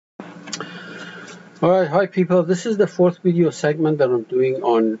Alright, hi people. This is the fourth video segment that I'm doing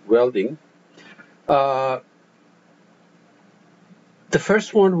on welding. Uh, the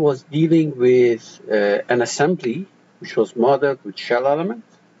first one was dealing with an assembly which was modeled with shell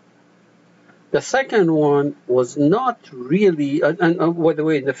elements. The second one was not really, and by the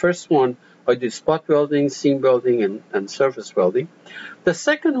way, in the first one I did spot welding, seam welding, and surface welding. The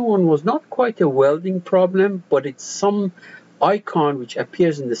second one was not quite a welding problem, but it's some icon which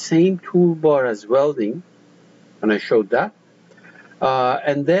appears in the same toolbar as welding, and I showed that.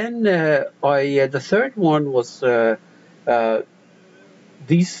 And then the third one was uh,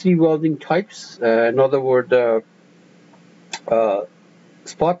 these three welding types. In other words, uh,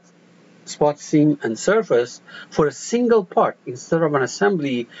 spot, seam, and surface for a single part instead of an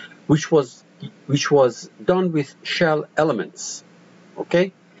assembly, which was done with shell elements.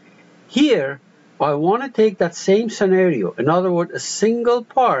 Okay. Here, I want to take that same scenario. In other words, a single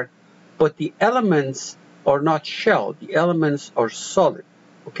part, but the elements are not shell. The elements are solid.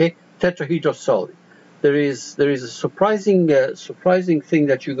 Okay, tetrahedral solid. There is a surprising thing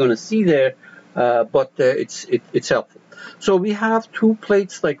that you're going to see there, but it's helpful. So we have two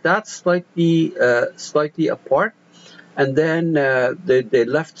plates like that, slightly apart, and then the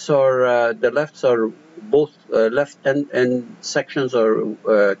lefts are both left end sections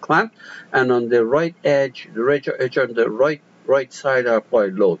are clamped, and on the right edge, the edge on the right side are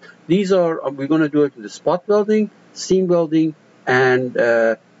applied load. These are we're going to do it with the spot welding, seam welding, and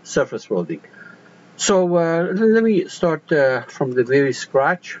surface welding. So let me start from the very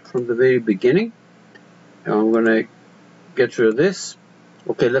scratch, from the very beginning. I'm going to get rid of this.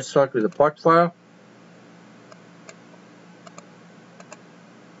 Okay, let's start with the part file.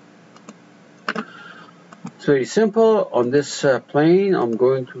 It's very simple. On this plane, I'm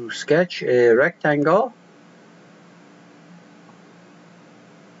going to sketch a rectangle.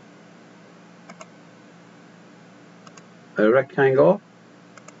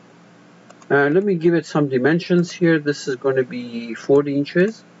 Let me give it some dimensions here. This is going to be 40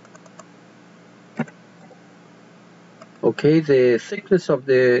 inches. Okay, the thickness of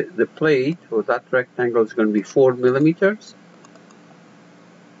the plate or that rectangle is going to be 4 millimeters.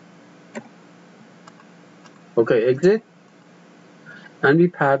 Okay, exit. And we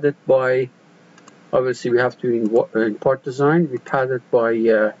pad it by, obviously we have to, in part design, we pad it by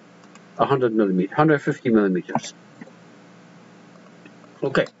 150 millimeters.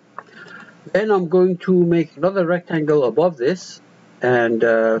 Okay. Then I'm going to make another rectangle above this, and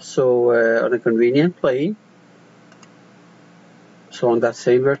on a convenient plane. So on that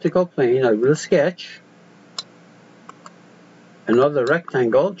same vertical plane, I will sketch another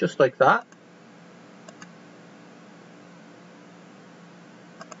rectangle just like that.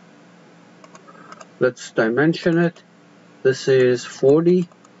 Let's dimension it. This is 40.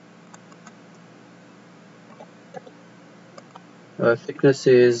 Thickness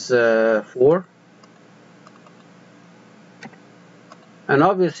is 4. And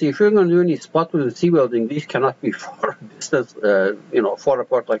obviously, if you're going to do any spot welding and seam welding, these cannot be far distance, far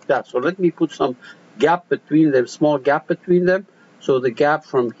apart like that. So let me put some gap between them, small gap between them. So the gap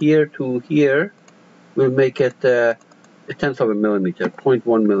from here to here will make it a tenth of a millimeter,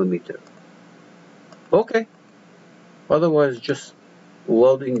 0.1 millimeter. Okay. Otherwise, just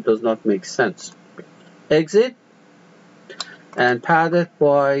welding does not make sense. Exit and pad it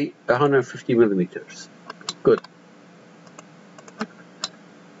by 150 millimeters. Good.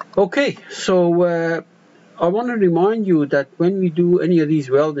 Okay, so I want to remind you that when we do any of these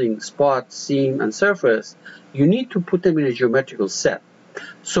welding, spot, seam, and surface, you need to put them in a geometrical set.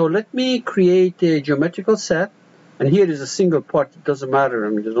 So let me create a geometrical set, and here is a single part. It doesn't matter. I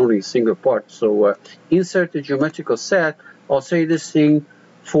mean, there's only a single part. So insert the geometrical set. I'll say this thing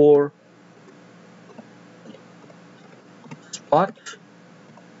for spot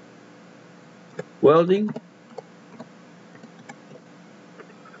welding.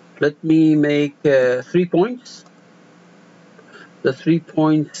 Let me make 3 points. The 3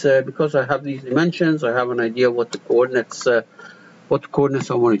 points, because I have these dimensions, I have an idea what the coordinates I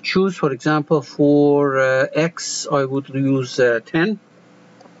want to choose. For example, for X, I would use 10.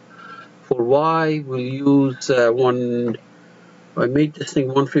 For Y, we'll use 1. I made this thing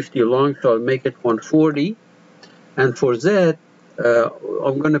 150 long, so I'll make it 140. And for Z,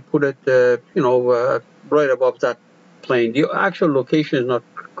 I'm going to put it, right above that plane. The actual location is not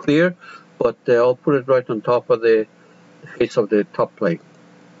clear, but I'll put it right on top of the face of the top plane.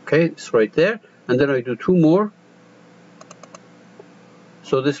 Okay, it's right there. And then I do 2 more.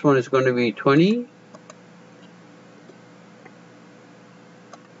 So this one is going to be 20.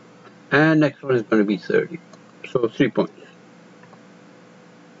 And next one is going to be 30. So 3 points.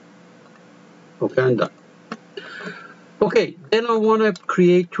 Okay, I'm done. Okay, then I want to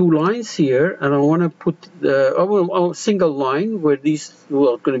create two lines here, and I want to put a single line where these two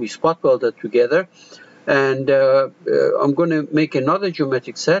are going to be spot welded together. And I'm going to make another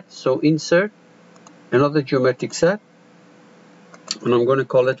geometric set. So insert another geometric set, and I'm going to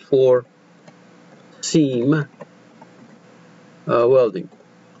call it for seam welding.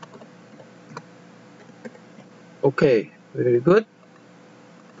 Okay, very good.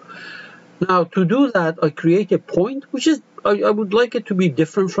 Now to do that, I create a point, which is I would like it to be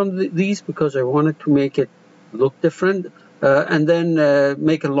different from these because I wanted to make it look different, and then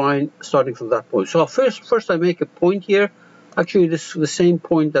make a line starting from that point. So first I make a point here. Actually, this the same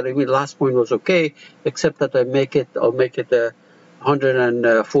point that I made last point was okay, except that I'll make it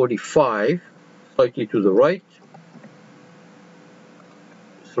 145, slightly to the right.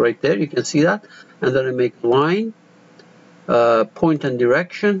 It's right there. You can see that, and then I make line, point and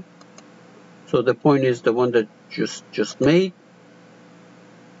direction. So the point is the one that just made.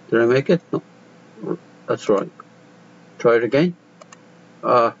 Did I make it? No, that's right. Try it again.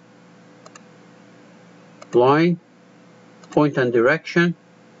 Line, point and direction.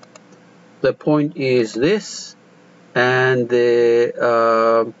 The point is this, and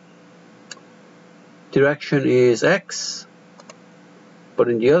the direction is X, but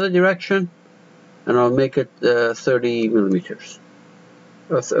in the other direction, and I'll make it 30 millimeters.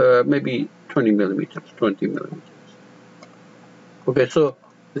 Maybe 20 millimeters, 20 millimeters. Okay, so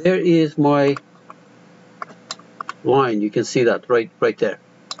there is my line. You can see that right there.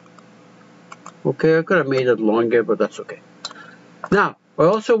 Okay, I could have made it longer, but that's okay. Now, I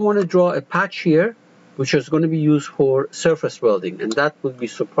also want to draw a patch here, which is going to be used for surface welding, and that would be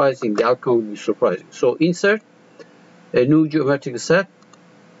surprising. The outcome would be surprising. So insert a new geometric set.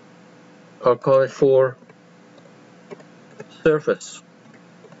 I'll call it for surface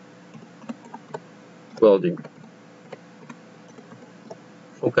welding.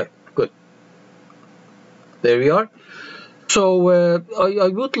 Okay, good. There we are. So I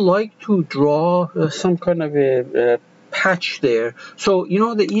would like to draw some kind of a patch there. So you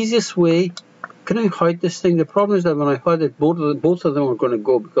know the easiest way. Can I hide this thing? The problem is that when I hide it, both of them are going to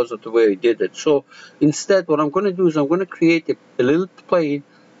go because of the way I did it. So instead, what I'm going to do is I'm going to create a little plane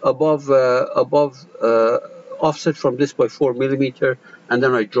above offset from this by 4 millimeter, and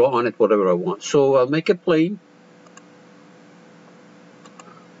then I draw on it whatever I want. So I'll make a plane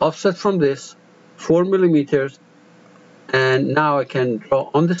offset from this 4 millimeters, and now I can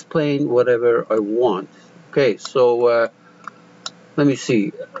draw on this plane whatever I want. Okay, so let me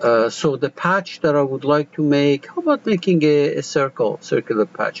see. So the patch that I would like to make, how about making a circular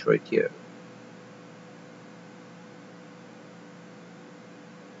patch right here?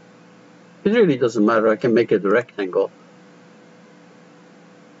 It really doesn't matter. I can make it a rectangle.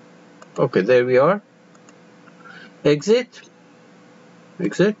 Okay, there we are. Exit,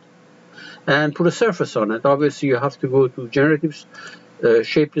 and put a surface on it. Obviously, you have to go to generative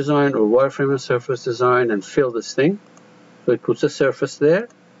shape design or wireframe and surface design and fill this thing. So it puts a surface there,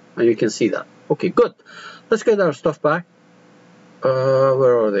 and you can see that. Okay, good. Let's get our stuff back.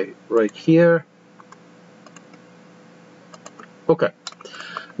 Where are they? Right here. Okay.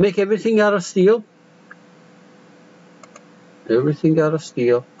 Make everything out of steel. Everything out of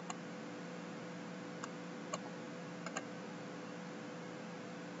steel.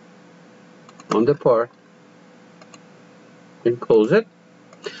 On the part. And close it.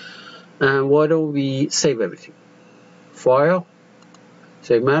 And why don't we save everything? File.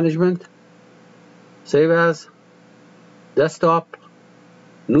 Save management. Save as. Desktop.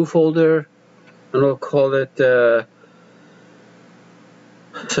 New folder. And I'll call it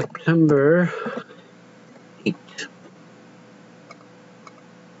September 8.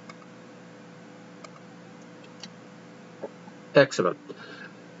 Excellent.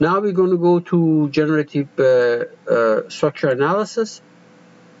 Now we're going to go to generative structure analysis.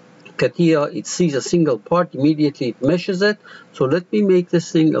 Catia, it sees a single part, immediately it meshes it. So let me make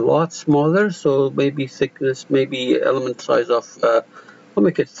this thing a lot smaller. So maybe thickness, maybe element size of, I'll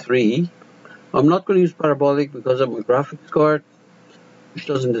make it 3. I'm not going to use parabolic because of my graphics card, which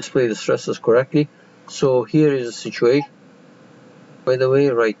doesn't display the stresses correctly. So here is a situation. By the way,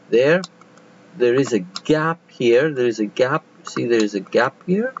 right there, there is a gap here. There is a gap. See, there is a gap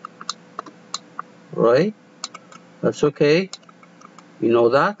here. Right? That's okay. You know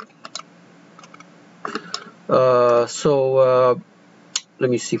that. Let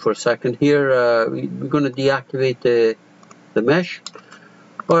me see for a second here. We're going to deactivate the mesh.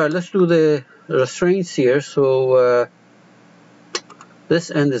 All right, let's do the restraints here. So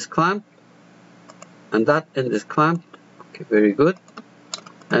this end is clamped, and that end is clamped. Okay, very good.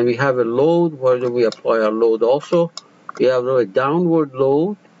 and we have a load. Where do we apply our load also? We have a downward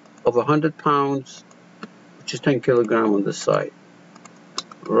load of 100 pounds, which is 10 kilograms on the side.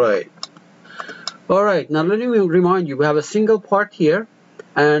 Right. All right, now let me remind you, we have a single part here,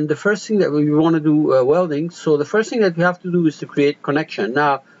 and the first thing that we want to do welding, so the first thing that we have to do is to create connection.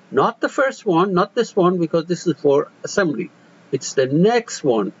 Now, not the first one, not this one, because this is for assembly. It's the next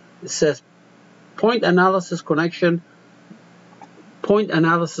one. It says point analysis connection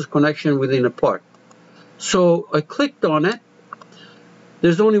within a part. So I clicked on it.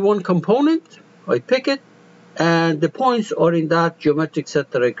 There's only one component. I pick it, and the points are in that geometric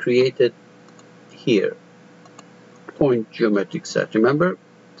set that I created here. Point geometric set. Remember,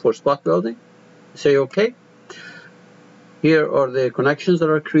 for spot welding, say OK. Here are the connections that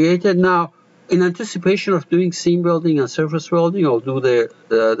are created. Now, in anticipation of doing seam welding and surface welding, I'll do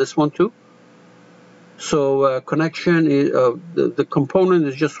this one too. So connection is the component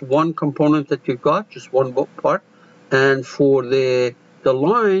is just one component that you've got, just one part. And for the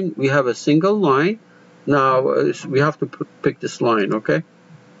line, we have a single line. Now we have to pick this line. Okay,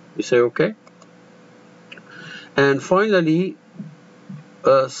 you say OK. And finally,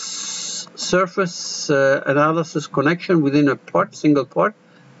 surface analysis connection within a part, single part.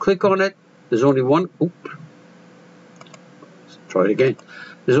 Click on it. There's only one. Oops. Let's try it again.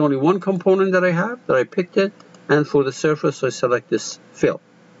 There's only one component that I have, that I picked it. And for the surface, I select this fill.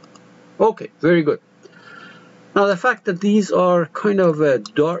 Okay, very good. Now, the fact that these are kind of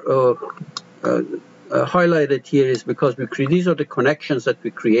highlighted here is because these are the connections that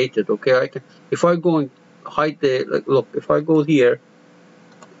we created. Okay, if I go and hide look, if I go here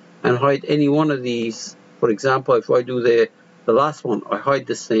and hide any one of these, for example, if I do the last one, I hide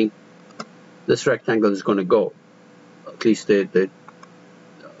this thing, this rectangle is going to go. At least the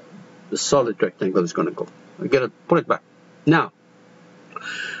solid rectangle is going to go. I gotta put it back. Now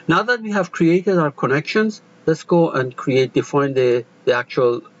that we have created our connections, let's go and define the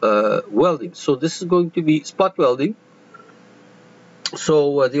actual welding. So this is going to be spot welding.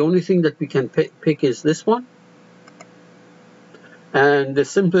 So the only thing that we can pick is this one. And the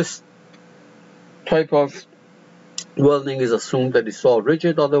simplest type of welding is assumed that it's all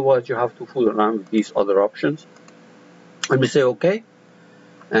rigid. Otherwise, you have to fool around with these other options. Let me say OK.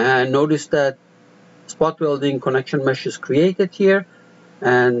 And notice that spot welding connection mesh is created here.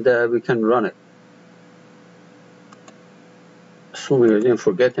 And we can run it. Assuming I didn't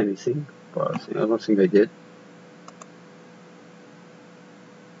forget anything. But I don't think I did.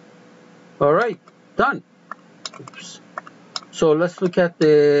 All right, done. Oops. So let's look at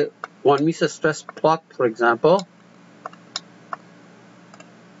the 1 Mises stress plot, for example.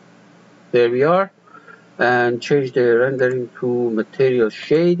 There we are. And change the rendering to material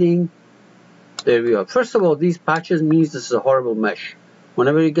shading. There we are. First of all, these patches means this is a horrible mesh.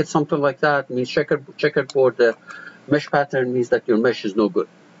 Whenever you get something like that, it means checkerboard mesh pattern means that your mesh is no good.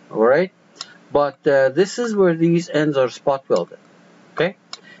 All right. But this is where these ends are spot welded. Okay.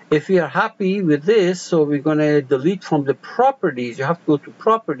 If we are happy with this, so we're going to delete from the properties. You have to go to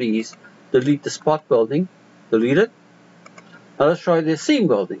properties, delete the spot welding, delete it. Now let's try the seam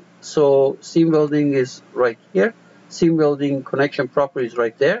welding. So seam welding is right here. Seam welding connection properties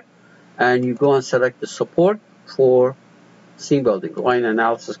right there. And you go and select the support for seam welding. Line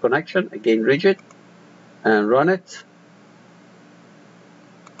analysis connection, again rigid, and run it.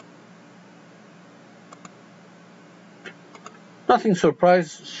 Nothing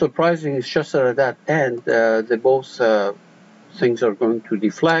surprising, it's just that at that end, both things are going to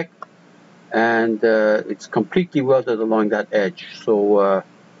deflect, and it's completely welded along that edge. So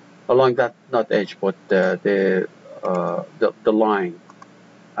along that, not edge, but the line.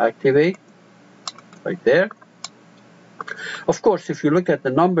 Activate, right there. Of course, if you look at the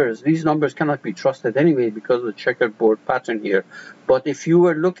numbers, these numbers cannot be trusted anyway because of the checkerboard pattern here. But if you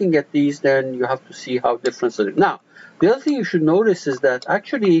were looking at these, then you have to see how different it is. Now, the other thing you should notice is that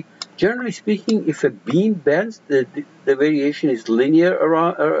actually, generally speaking, if a beam bends, the variation is linear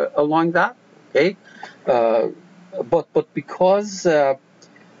along that. Okay, but because I'm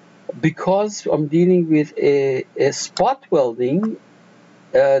dealing with a spot welding,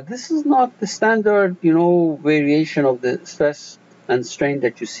 this is not the standard, variation of the stress and strain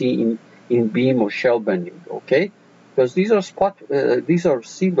that you see in beam or shell bending. Okay, because these are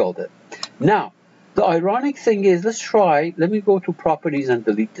seam welded. Now, the ironic thing is, let me go to properties and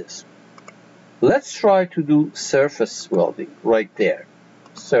delete this. Let's try to do surface welding right there.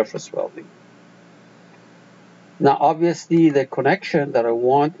 Surface welding. Now, obviously, the connection that I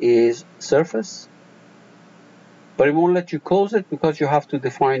want is surface, but it won't let you close it because you have to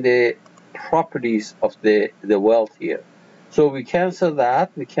define the properties of the weld here. So we cancel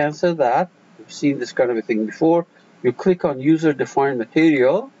that. We cancel that. We've seen this kind of a thing before. You click on user-defined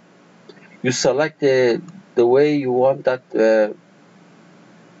material. You select the way you want that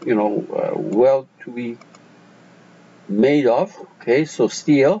weld to be made of. Okay, so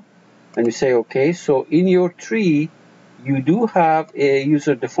steel, and you say okay. So in your tree, you do have a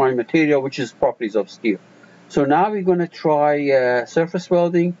user-defined material, which is properties of steel. So now we're going to try surface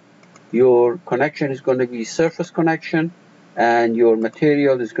welding. Your connection is going to be surface connection, and your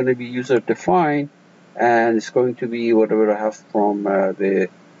material is going to be user-defined, and it's going to be whatever I have from the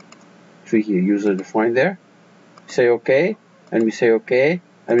tree here, user-defined there. Say okay, and we say okay,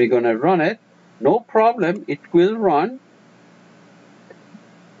 and we're going to run it. No problem, it will run.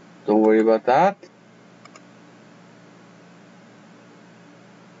 Don't worry about that.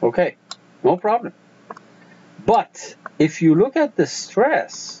 Okay, no problem. But if you look at the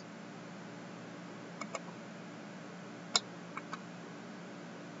stress,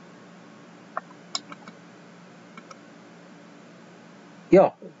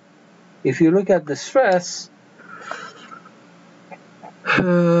 yeah, if you look at the stress,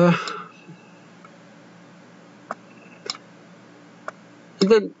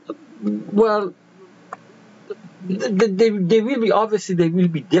 then, well, they will be, obviously they will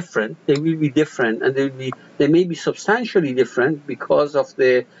be different. They will be different, and they may be substantially different because of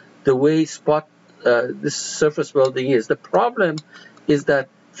the way spot this surface welding is. The problem is that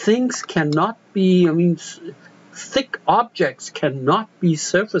things cannot be, I mean, thick objects cannot be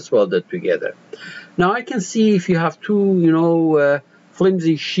surface welded together. Now I can see if you have two,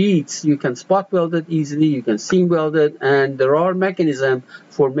 flimsy sheets, you can spot weld it easily, you can seam weld it, and there are mechanisms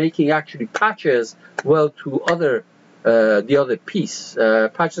for making actually patches weld to the other piece,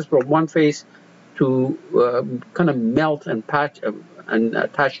 patches from one face to kind of melt and patch and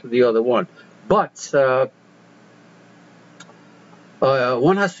attach to the other one. But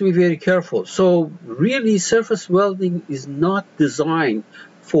one has to be very careful. So really, surface welding is not designed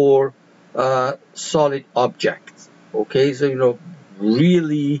for solid objects. Okay, so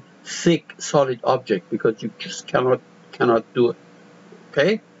really thick solid object, because you just cannot do it.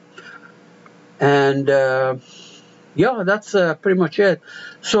 Okay, and yeah, that's pretty much it.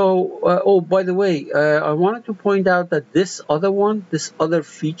 So oh, by the way, I wanted to point out that this other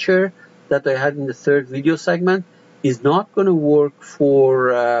feature that I had in the third video segment is not going to work for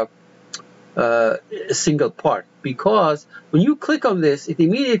a single part, because when you click on this, it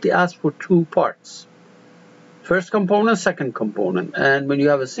immediately asks for two parts. First component, second component. And when you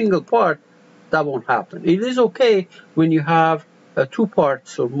have a single part, that won't happen. It is okay when you have two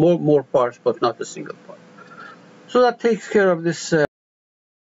parts or more parts, but not a single part. So that takes care of this